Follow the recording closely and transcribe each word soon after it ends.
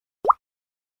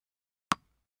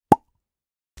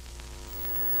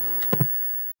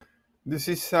This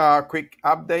is a quick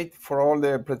update for all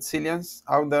the Prezilians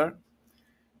out there.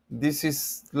 This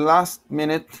is last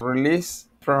minute release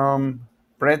from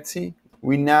Prezi.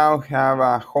 We now have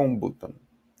a home button.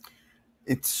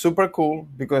 It's super cool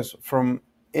because from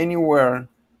anywhere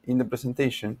in the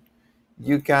presentation,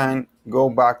 you can go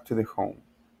back to the home.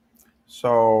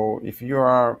 So if you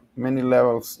are many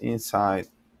levels inside,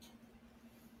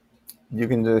 you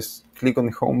can just click on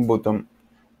the home button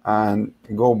and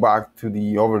go back to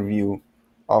the overview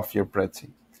of your Prezi.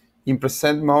 In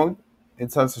present mode,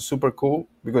 it's also super cool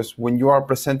because when you are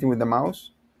presenting with the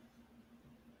mouse,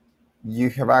 you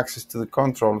have access to the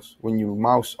controls when you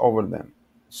mouse over them.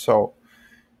 So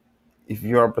if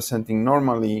you are presenting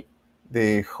normally,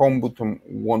 the home button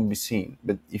won't be seen.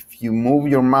 But if you move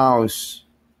your mouse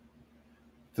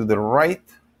to the right,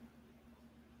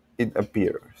 it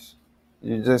appears.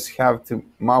 You just have to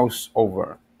mouse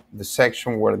over the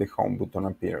section where the home button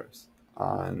appears.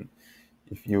 And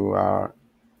if you are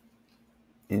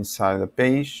inside the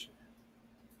page,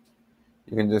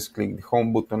 you can just click the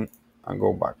home button and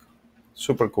go back.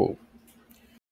 Super cool.